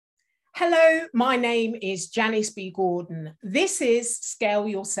Hello, my name is Janice B. Gordon. This is Scale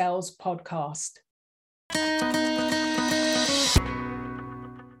Your Sales podcast.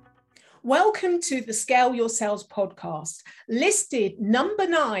 Welcome to the Scale Your Sales podcast, listed number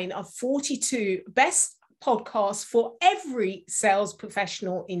 9 of 42 best podcasts for every sales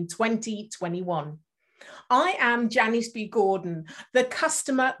professional in 2021. I am Janice B. Gordon, the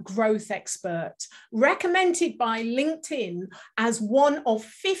customer growth expert, recommended by LinkedIn as one of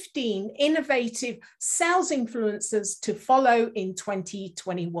 15 innovative sales influencers to follow in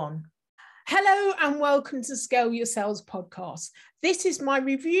 2021. Hello and welcome to Scale Your Sales podcast. This is my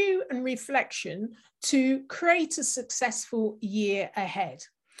review and reflection to create a successful year ahead.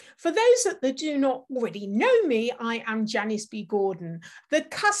 For those that do not already know me, I am Janice B. Gordon, the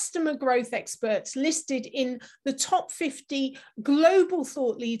customer growth expert listed in the top 50 global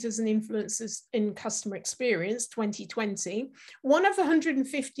thought leaders and influencers in customer experience 2020, one of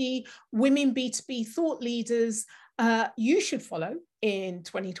 150 women B2B thought leaders you should follow in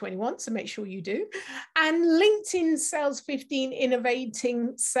 2021, so make sure you do, and LinkedIn Sales 15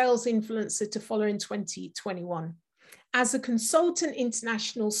 Innovating Sales Influencer to follow in 2021. As a consultant,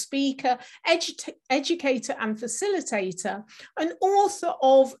 international speaker, educator and facilitator, an author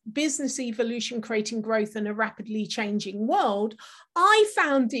of Business Evolution, Creating Growth in a Rapidly Changing World, I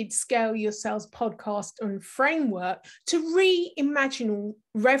founded Scale Your Sales podcast and framework to reimagine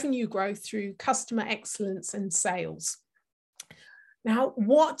revenue growth through customer excellence and sales. Now,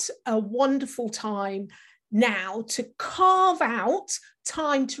 what a wonderful time now to carve out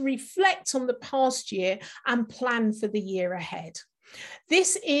time to reflect on the past year and plan for the year ahead.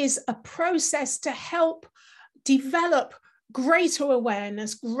 This is a process to help develop greater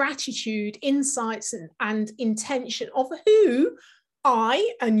awareness, gratitude, insights, and intention of who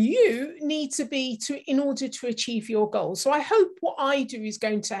I and you need to be in order to achieve your goals. So I hope what I do is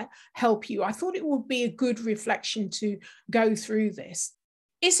going to help you. I thought it would be a good reflection to go through this.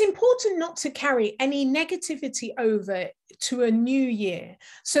 It's important not to carry any negativity over to a new year,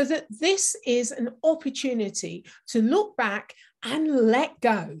 so that this is an opportunity to look back and let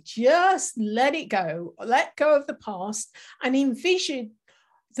go. Just let it go. Let go of the past and envision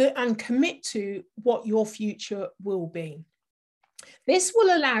and commit to what your future will be. This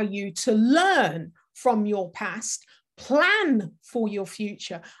will allow you to learn from your past, plan for your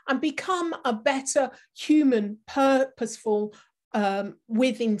future, and become a better human, purposeful,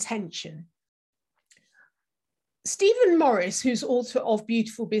 with intention. Stephen Morris, who's author of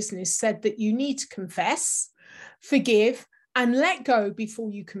Beautiful Business, said that you need to confess, forgive, and let go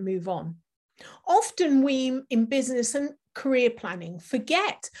before you can move on. Often we in business and career planning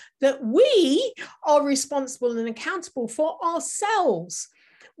forget that we are responsible and accountable for ourselves.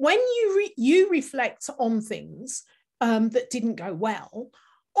 When you reflect on things that didn't go well,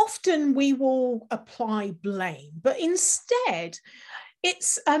 often we will apply blame, but instead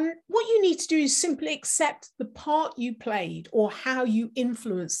it's what you need to do is simply accept the part you played or how you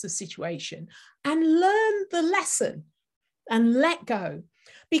influenced the situation and learn the lesson and let go,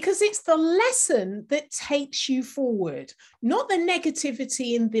 because it's the lesson that takes you forward, not the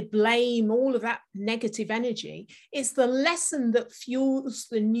negativity and the blame, all of that negative energy. It's the lesson that fuels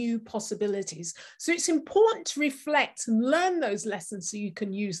the new possibilities. So it's important to reflect and learn those lessons so you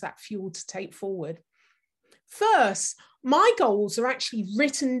can use that fuel to take forward. First, my goals are actually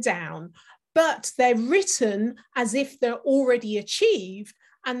written down, but they're written as if they're already achieved,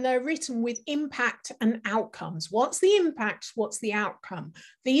 and they're written with impact and outcomes. What's the impact? What's the outcome?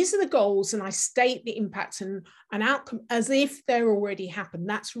 These are the goals, and I state the impact and outcome as if they're already happened.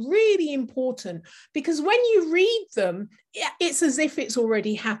 That's really important, because when you read them, it's as if it's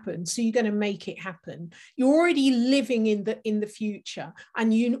already happened. So you're going to make it happen. You're already living in the future,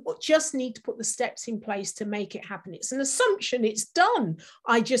 and you just need to put the steps in place to make it happen. It's an assumption. It's done.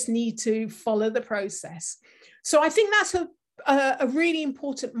 I just need to follow the process. So I think that's a really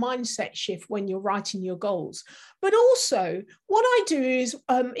important mindset shift when you're writing your goals. But also what I do is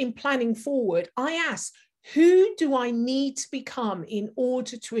in planning forward, I ask, who do I need to become in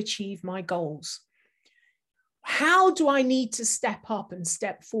order to achieve my goals? How do I need to step up and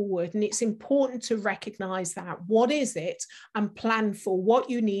step forward? And it's important to recognize that. What is it? And plan for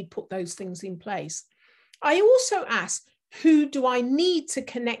what you need, put those things in place. I also ask, who do I need to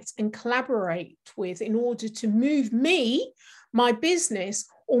connect and collaborate with in order to move me, my business,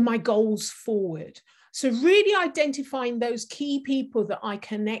 or my goals forward? So really identifying those key people that I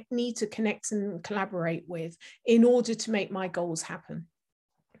need to connect and collaborate with in order to make my goals happen.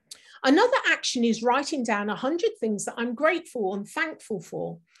 Another action is writing down 100 things that I'm grateful and thankful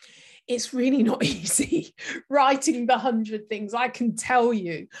for. It's really not easy writing the 100 things, I can tell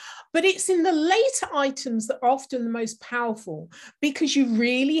you. But it's in the later items that are often the most powerful, because you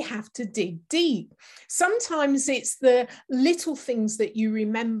really have to dig deep. Sometimes it's the little things that you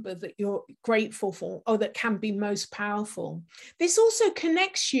remember that you're grateful for, or that can be most powerful. This also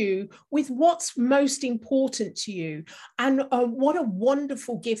connects you with what's most important to you, and what a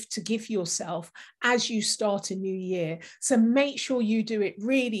wonderful gift to give yourself as you start a new year. So make sure you do it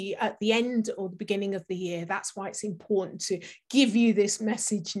really at the end or the beginning of the year. That's why it's important to give you this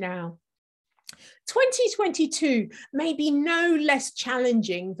message now. 2022 may be no less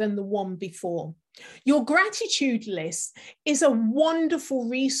challenging than the one before. Your gratitude list is a wonderful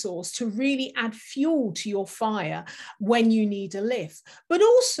resource to really add fuel to your fire when you need a lift. But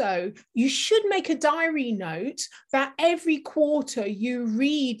also, you should make a diary note that every quarter you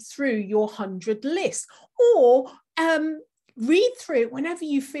read through your 100 list, or read through it whenever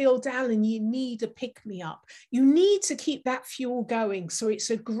you feel down and you need a pick-me-up. You need to keep that fuel going, so it's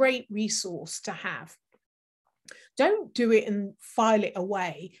a great resource to have. Don't do it and file it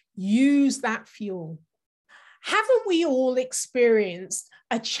away. Use that fuel. Haven't we all experienced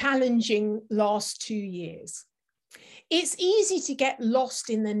a challenging last 2 years? It's easy to get lost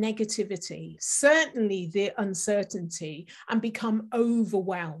in the negativity, certainly the uncertainty, and become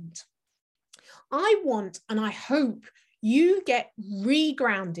overwhelmed. I want, and I hope, you get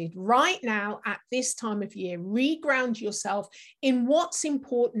regrounded right now at this time of year. Reground yourself in what's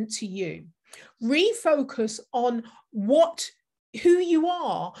important to you. Refocus on who you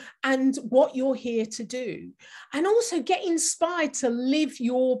are and what you're here to do. And also get inspired to live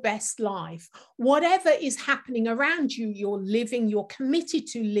your best life. Whatever is happening around you, you're committed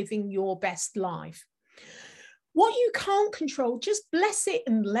to living your best life. What you can't control, just bless it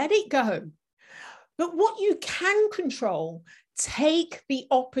and let it go. But what you can control, take the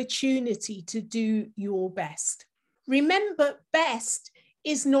opportunity to do your best. Remember, best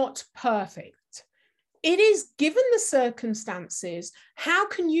is not perfect. It is, given the circumstances, how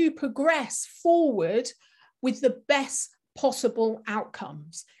can you progress forward with the best possible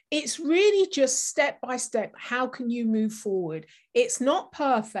outcomes? It's really just step by step. How can you move forward? It's not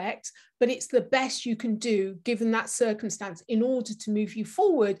perfect, but it's the best you can do given that circumstance in order to move you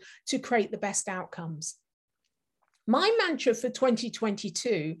forward to create the best outcomes. My mantra for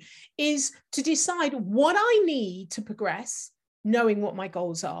 2022 is to decide what I need to progress, knowing what my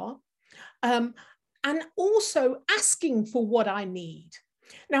goals are, and also asking for what I need.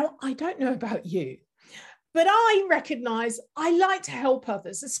 Now, I don't know about you, but I recognize I like to help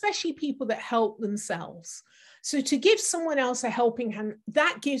others, especially people that help themselves. So to give someone else a helping hand,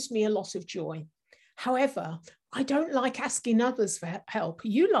 that gives me a lot of joy. However, I don't like asking others for help.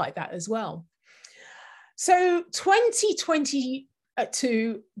 You like that as well. So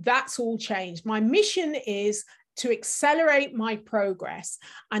 2022, that's all changed. My mission is to accelerate my progress,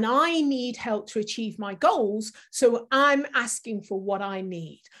 and I need help to achieve my goals. So I'm asking for what I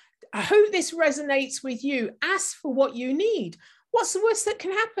need. I hope this resonates with you. Ask for what you need. What's the worst that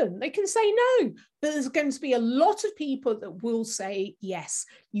can happen? They can say no, but there's going to be a lot of people that will say yes.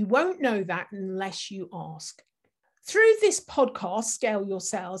 You won't know that unless you ask. Through this podcast, Scale Your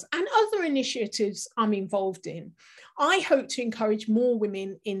Sales, and other initiatives I'm involved in, I hope to encourage more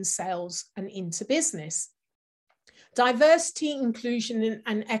women in sales and into business. Diversity, inclusion,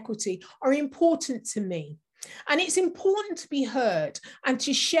 and equity are important to me. And it's important to be heard and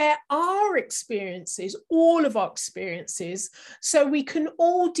to share our experiences, all of our experiences, so we can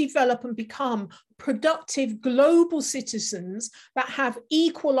all develop and become productive global citizens that have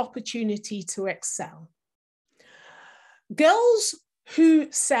equal opportunity to excel. Girls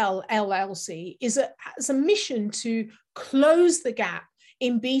Who Sell LLC has a mission to close the gap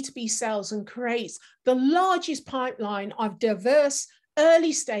in B2B sales and create the largest pipeline of diverse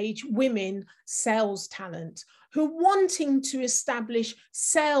early stage women sales talent who are wanting to establish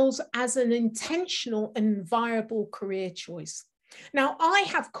sales as an intentional and viable career choice. Now, I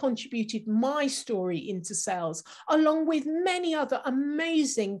have contributed my story into sales along with many other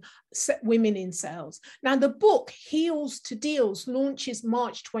amazing women in sales. Now, the book Heels to Deals launches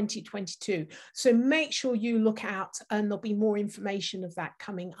March 2022. So make sure you look out, and there'll be more information of that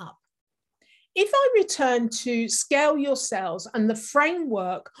coming up. If I return to Scale Your Sales and the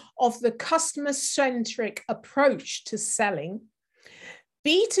framework of the customer-centric approach to selling,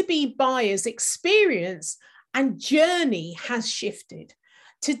 B2B buyers' experience and journey has shifted.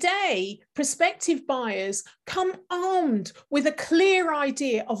 Today, prospective buyers come armed with a clear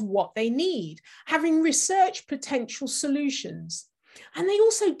idea of what they need, having researched potential solutions. And they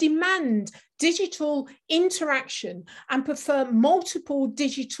also demand digital interaction and prefer multiple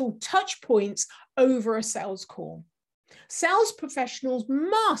digital touch points over a sales call. Sales professionals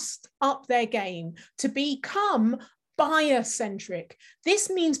must up their game to become buyer-centric. This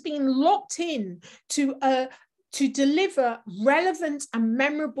means being locked in to deliver relevant and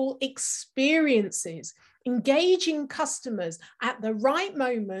memorable experiences, engaging customers at the right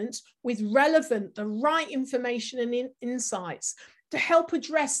moment with the right information and insights to help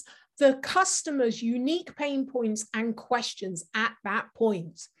address the customer's unique pain points and questions at that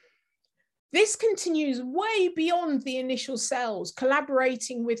point. This continues way beyond the initial sales,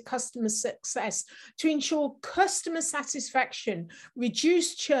 collaborating with customer success to ensure customer satisfaction,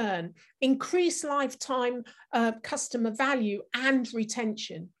 reduce churn, increase lifetime customer value and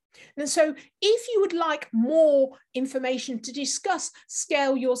retention. And so if you would like more information to discuss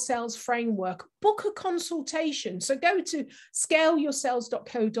Scale Your Sales Framework, book a consultation. So go to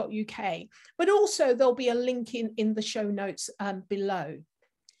scaleyoursales.co.uk, but also there'll be a link in the show notes below.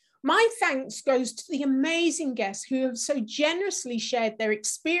 My thanks goes to the amazing guests who have so generously shared their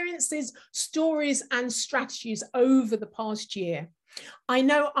experiences, stories, and strategies over the past year. I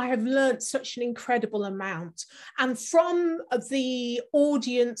know I have learned such an incredible amount, and from the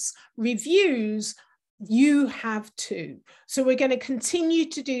audience reviews, you have too. So we're going to continue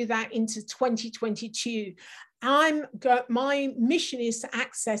to do that into 2022. My mission is to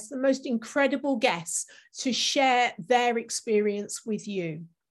access the most incredible guests to share their experience with you.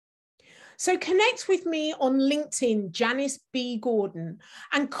 So connect with me on LinkedIn, Janice B. Gordon,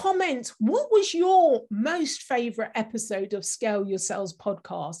 and comment what was your most favorite episode of Scale Your Sales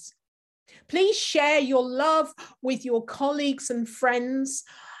podcast. Please share your love with your colleagues and friends.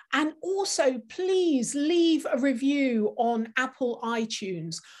 And also, please leave a review on Apple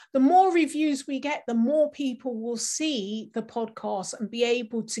iTunes. The more reviews we get, the more people will see the podcast and be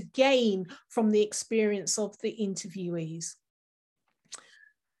able to gain from the experience of the interviewees.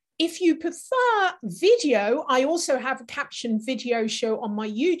 If you prefer video, I also have a captioned video show on my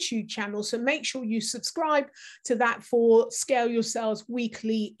YouTube channel, so make sure you subscribe to that for Scale Your Sales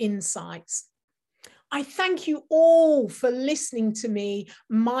Weekly Insights. I thank you all for listening to me,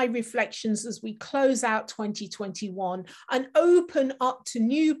 my reflections as we close out 2021 and open up to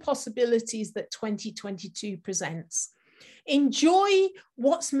new possibilities that 2022 presents. Enjoy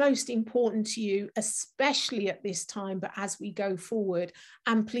what's most important to you, especially at this time, but as we go forward,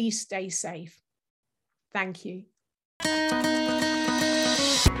 and please stay safe. Thank you.